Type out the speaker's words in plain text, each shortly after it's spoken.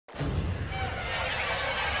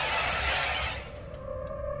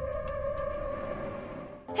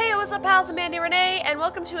What's up, pals? I'm Mandy Renee, and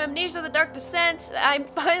welcome to Amnesia: The Dark Descent. I'm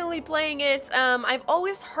finally playing it. I've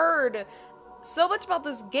always heard so much about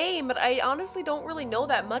this game, but I honestly don't really know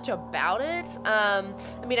that much about it. I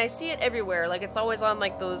mean, I see it everywhere. Like, it's always on,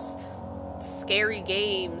 like, those scariest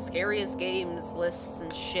games lists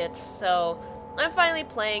and shit. So, I'm finally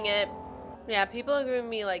playing it. Yeah, people are giving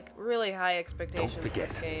me, like, really high expectations for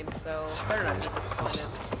this game, so better not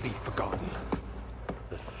mustn't be forgotten.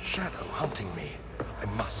 The shadow hunting me. I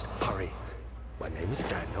must hurry. My name is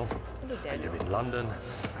Daniel. Hello, Daniel. I live in London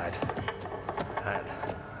at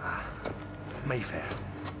Mayfair.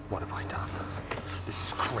 What have I done? This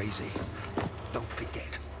is crazy. Don't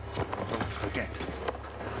forget. Don't forget.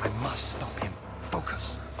 I must stop him.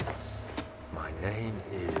 Focus. My name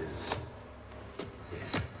is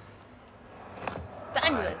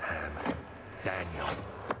Daniel. I am Daniel.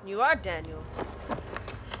 You are Daniel.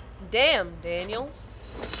 Damn, Daniel.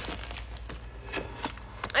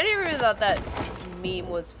 I never even thought that meme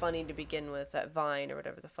was funny to begin with, that Vine or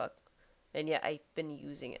whatever the fuck. And yet I've been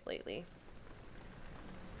using it lately.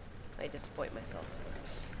 I disappoint myself.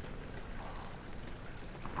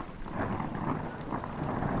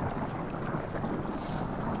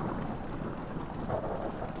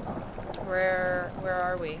 Where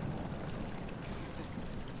are we?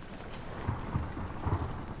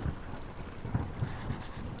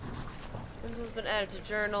 Has been added to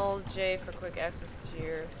journal. J for quick access to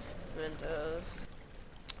your mementos.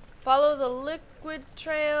 Follow the liquid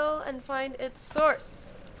trail and find its source.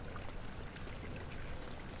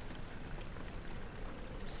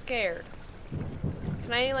 I'm scared.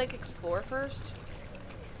 Can I, like, explore first?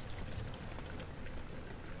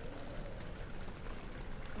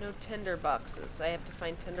 No tinder boxes. I have to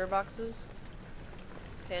find tinder boxes?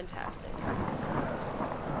 Fantastic.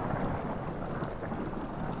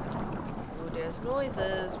 There's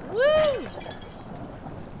noises. Woo!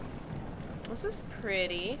 This is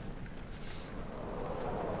pretty.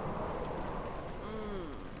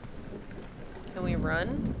 Can we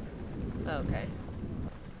run? Okay.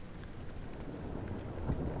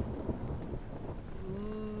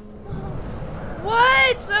 Ooh.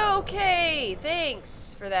 What? Okay,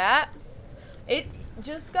 thanks for that. It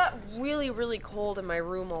just got really, really cold in my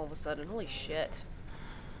room all of a sudden. Holy shit.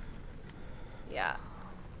 Yeah.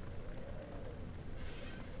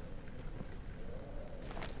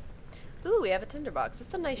 Ooh, we have a tinderbox.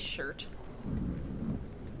 It's a nice shirt.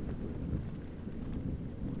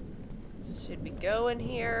 Should we go in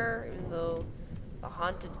here, even though the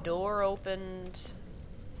haunted door opened?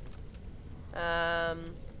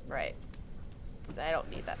 Right. I don't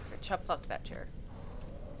need that. Fuck that chair.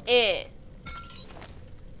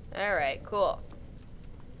 Alright, cool.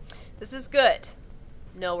 This is good.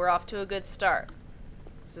 No, we're off to a good start.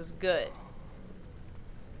 This is good.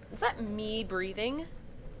 Is that me breathing?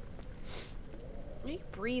 Why do you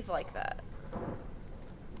breathe like that?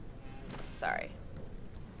 Sorry.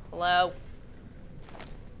 Hello?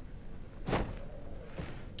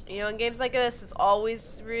 You know, in games like this, it's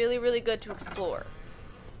always really, really good to explore.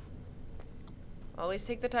 Always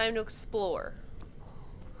take the time to explore.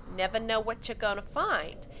 Never know what you're gonna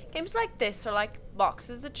find. Games like this are like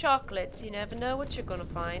boxes of chocolates. You never know what you're gonna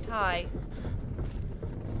find. Hi.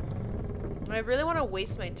 Do I really want to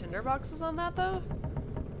waste my tinder boxes on that, though?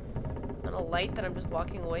 On a light that I'm just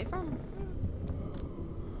walking away from?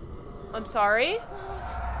 I'm sorry?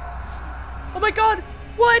 Oh my god!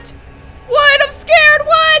 What? What? I'm scared!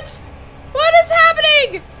 What? What is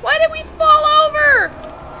happening? Why did we fall over?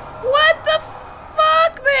 What the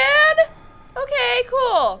fuck, man? Okay,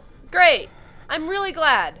 cool. Great. I'm really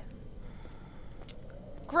glad.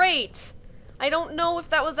 Great. I don't know if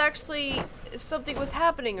that was actually, if something was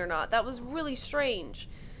happening or not. That was really strange.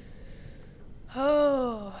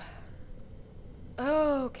 Oh.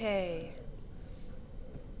 Okay.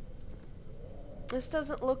 This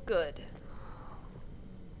doesn't look good.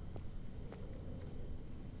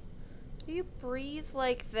 Do you breathe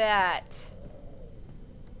like that?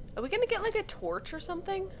 Are we gonna get like a torch or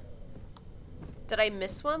something? Did I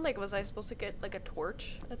miss one? Like, was I supposed to get like a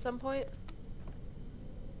torch at some point?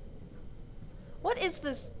 What is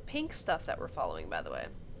this pink stuff that we're following, by the way?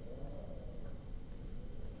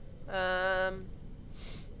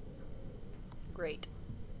 Great.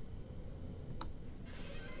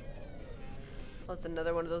 Oh, it's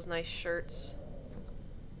another one of those nice shirts.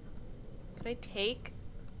 Can I take?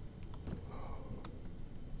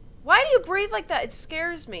 Why do you breathe like that? It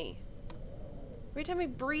scares me. Every time he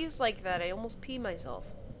breathes like that, I almost pee myself.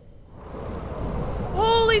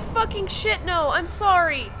 Holy fucking shit, no! I'm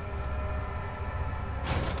sorry!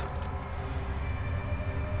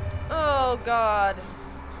 Oh, God.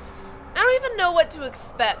 I don't even know what to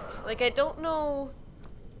expect. Like, I don't know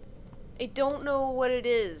what it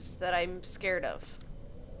is that I'm scared of.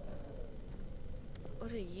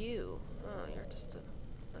 What are you? Oh, you're just a...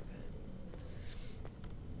 Okay.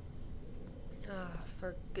 Ah,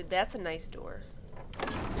 for good. That's a nice door.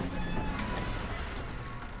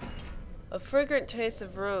 A fragrant taste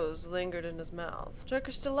of rose lingered in his mouth.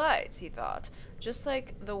 Turkish delights, he thought. Just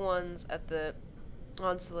like the ones at the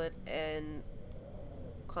consulate and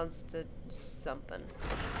Constant something.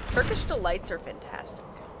 Turkish delights are fantastic.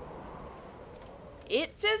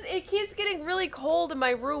 It keeps getting really cold in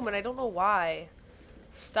my room and I don't know why.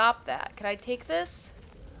 Stop that. Can I take this?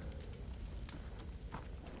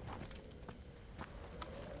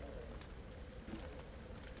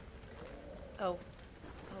 Oh.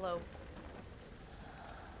 Hello.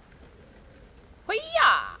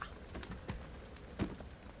 Hoo-yah!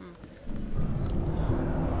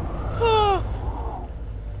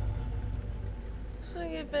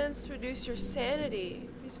 Showing events reduce your sanity.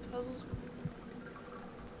 These puzzles.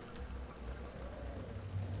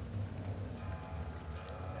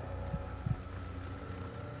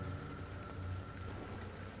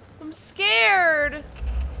 I'm scared.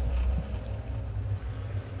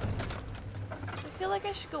 I feel like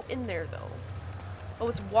I should go in there though. Oh,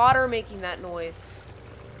 it's water making that noise.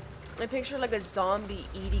 I picture like a zombie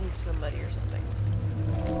eating somebody or something.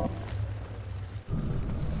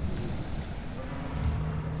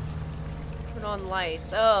 Turn on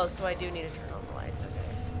lights. Oh, so I do need to turn on the lights.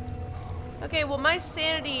 Okay. Okay, well my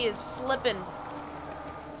sanity is slipping.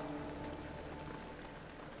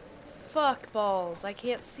 Fuck balls. I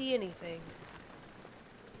can't see anything.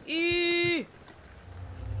 Eee!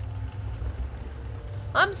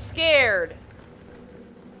 I'm scared.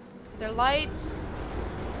 Their lights.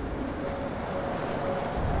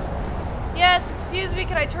 Yes, excuse me,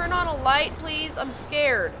 can I turn on a light, please? I'm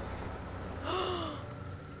scared. Yes.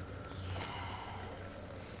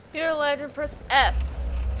 Here, lantern, press F.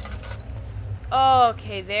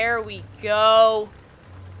 Okay, there we go.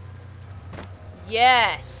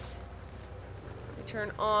 Yes. We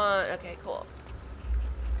turn on. Okay, cool.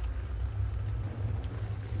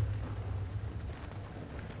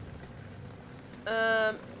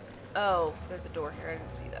 Oh, there's a door here. I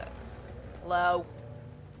didn't see that. Hello?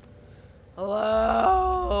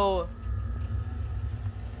 Hello?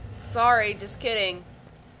 Sorry, just kidding.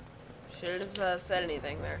 Shouldn't have said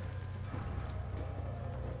anything there.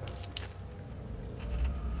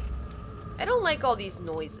 I don't like all these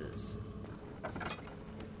noises.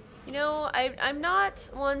 You know, I'm not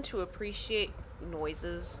one to appreciate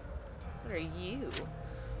noises. What are you?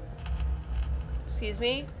 Excuse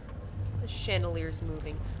me? The chandelier's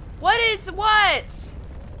moving. What?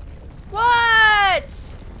 What?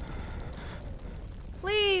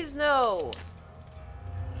 Please, no.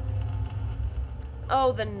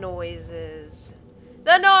 Oh, the noises.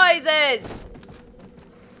 The noises!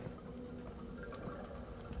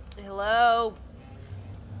 Hello?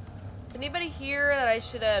 Is anybody here that I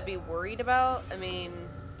should be worried about? I mean...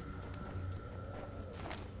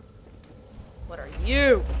 What are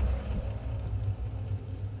you?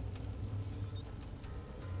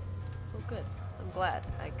 Oh, good. I'm glad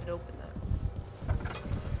I could open that.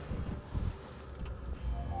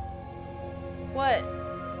 What?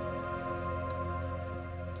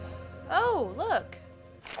 Oh, look.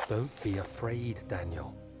 Don't be afraid,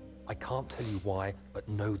 Daniel. I can't tell you why, but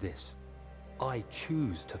know this. I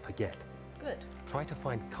choose to forget. Good. Try to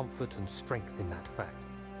find comfort and strength in that fact.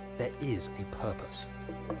 There is a purpose.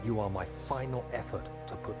 You are my final effort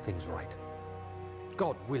to put things right.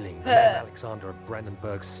 God willing, the man Alexander of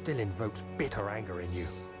Brandenburg still invokes bitter anger in you.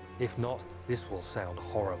 If not, this will sound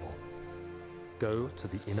horrible. Go to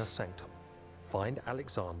the inner sanctum, find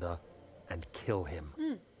Alexander, and kill him.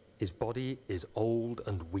 His body is old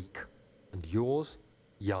and weak, and yours,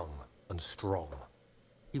 young and strong.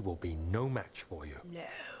 He will be no match for you. No.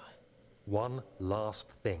 One last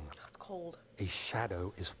thing. It's cold. A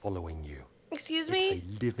shadow is following you. Excuse me?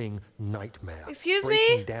 It's a living nightmare. Excuse me?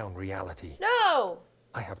 Breaking down reality. No!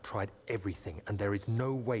 I have tried everything, and there is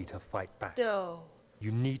no way to fight back. No.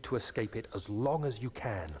 You need to escape it as long as you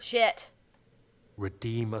can. Shit.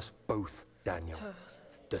 Redeem us both, Daniel.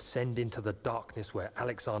 Descend into the darkness where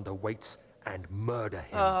Alexander waits and murder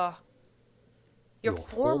him. Your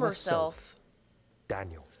former self.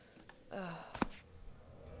 Daniel.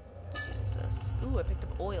 Jesus. Ooh, I picked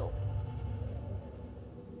up oil.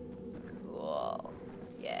 Cool.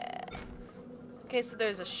 Yeah. Okay, so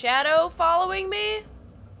there's a shadow following me?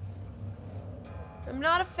 I'm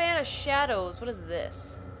not a fan of shadows. What is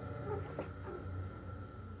this?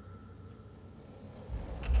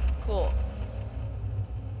 Cool.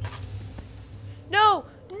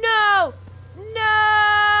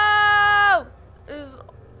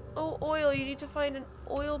 find an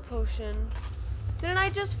oil potion. Didn't I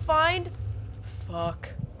just find... Fuck.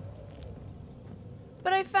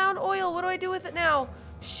 But I found oil. What do I do with it now?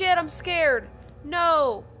 Shit, I'm scared.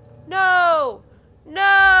 No. No.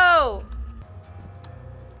 No.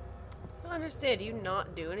 I don't understand. Do you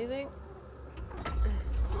not do anything?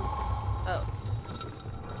 Oh.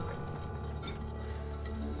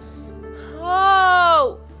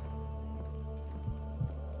 Oh!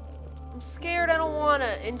 I'm scared. I don't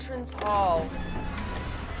wanna. Entrance hall.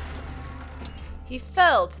 He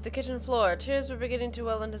fell to the kitchen floor. Tears were beginning to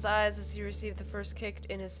well in his eyes as he received the first kick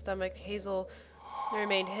in his stomach. Hazel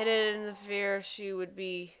remained hidden in the fear she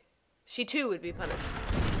too would be punished.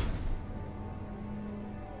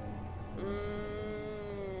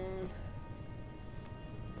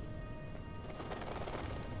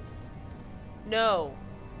 No.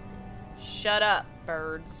 Shut up,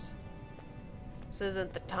 birds. This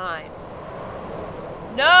isn't the time.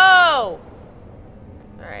 No!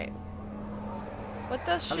 Alright. What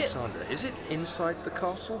the shit? Alexandra, is it inside the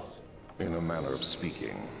castle? In a manner of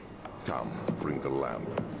speaking. Come, bring the lamp.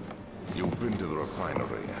 You've been to the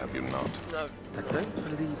refinery, have you not? No. I don't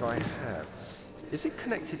believe I have. Is it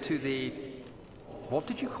connected to the... what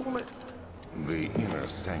did you call it? The inner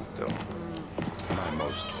sanctum. My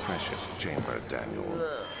most precious chamber, Daniel.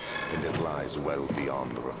 And it lies well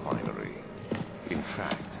beyond the refinery. In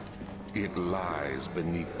fact, it lies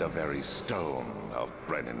beneath the very stone of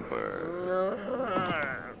Brennenburg.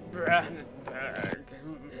 Brennenburg.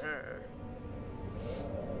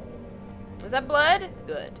 Is that blood?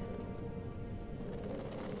 Good.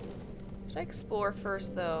 Should I explore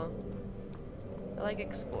first, though? I like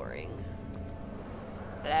exploring.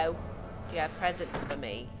 Hello? Do you have presents for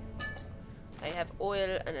me? I have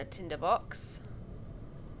oil and a tinderbox.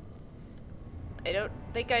 I don't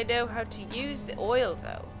think I know how to use the oil,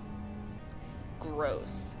 though.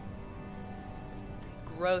 Gross.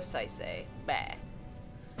 Gross, I say. Bah.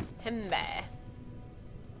 Bah.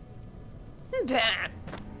 Bah.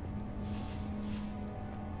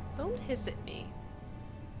 Don't hiss at me.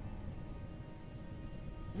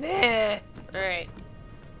 Nah. Alright.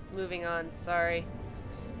 Moving on. Sorry.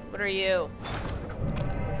 What are you?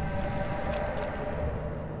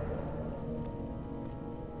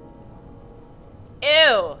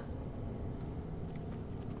 Ew!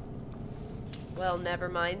 Well, never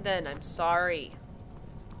mind then. I'm sorry.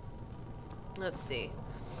 Let's see.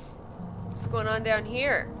 What's going on down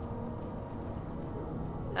here?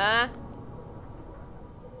 Huh?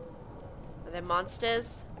 Are there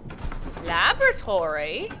monsters?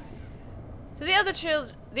 Laboratory? So the other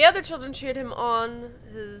children cheered him on,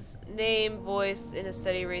 his name voiced in a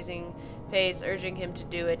steady raising pace, urging him to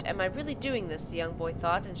do it. Am I really doing this? The young boy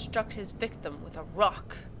thought, and struck his victim with a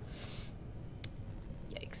rock.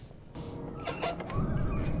 Yikes.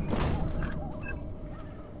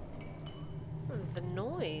 The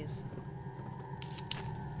noise.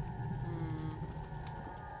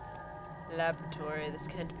 Laboratory, this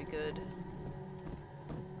can't be good.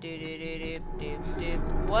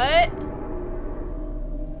 What?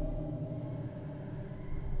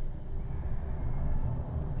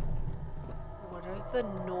 What are the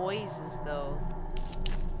noises, though?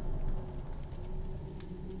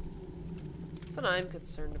 That's what I'm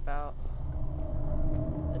concerned about.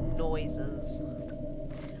 The noises.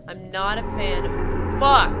 I'm not a fan of...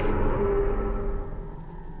 Fuck!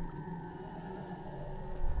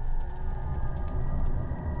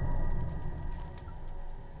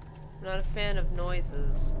 I'm not a fan of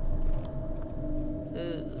noises.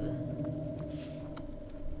 Ugh.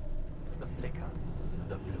 The flicker,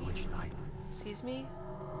 the bluish light. Excuse me?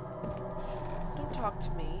 Don't talk to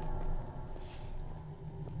me.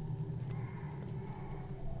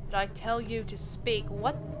 Did I tell you to speak?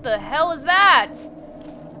 What the hell is that?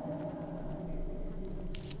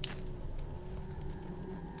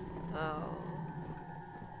 Oh.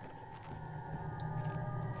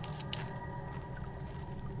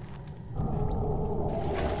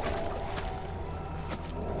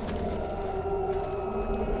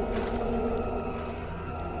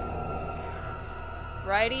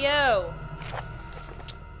 Rightio.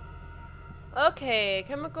 Okay,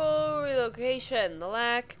 chemical relocation. The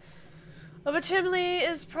lack of a chimney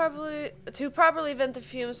is to properly vent the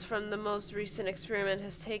fumes from the most recent experiment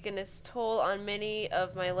has taken its toll on many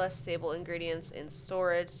of my less stable ingredients in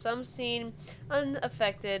storage. Some seem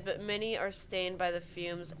unaffected, but many are stained by the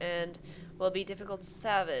fumes and will be difficult to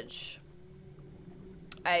salvage.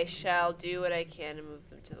 I shall do what I can to move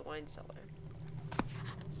them to the wine cellar.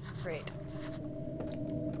 Great.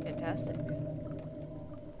 Fantastic.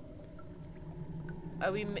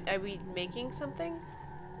 Are we making something?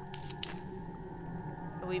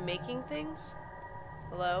 Are we making things?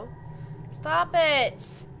 Hello? Stop it!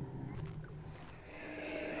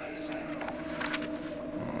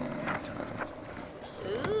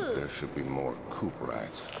 Ooh. There should be more coop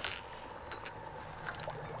rats.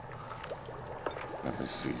 Let me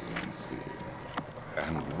see.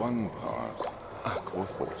 And one part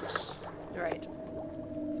aquafortis. Right.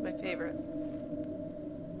 It's my favorite.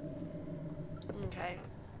 Okay.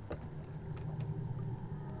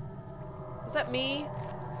 Was that me?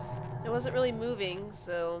 It wasn't really moving,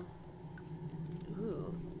 so...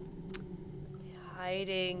 Ooh.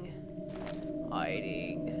 Hiding.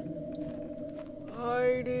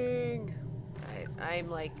 I'm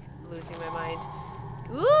like losing my mind.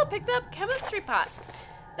 Ooh, picked up chemistry pot.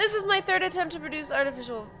 This is my third attempt to produce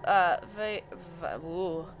artificial,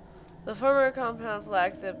 ooh. The former compounds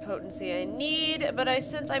lack the potency I need, but I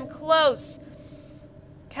sense I'm close.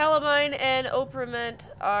 Calamine and ophriment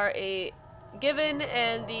are a given,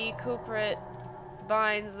 and the culprit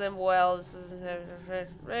binds them well. This is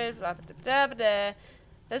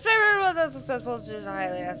this paper was as successful as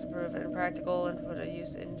highly acid-proof and practical and put a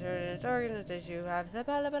use in organ tissue.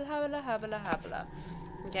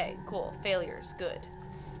 Okay, cool. Failures, good.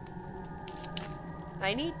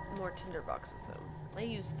 I need more tinder boxes though. I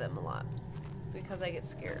use them a lot because I get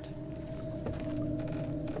scared.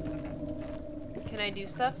 Can I do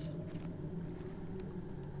stuff?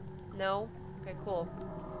 No? Okay, cool.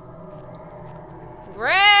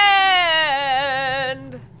 Grand!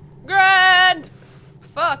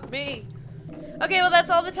 Fuck me. Okay, well that's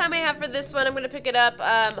all the time I have for this one. I'm gonna pick it up.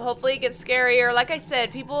 Hopefully it gets scarier. Like I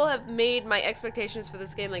said, people have made my expectations for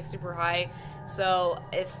this game like super high. So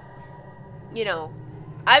it's, you know,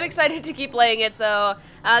 I'm excited to keep playing it. So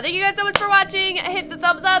thank you guys so much for watching. Hit the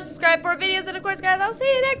thumbs up, subscribe for videos, and of course guys, I'll see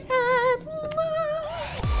you next time.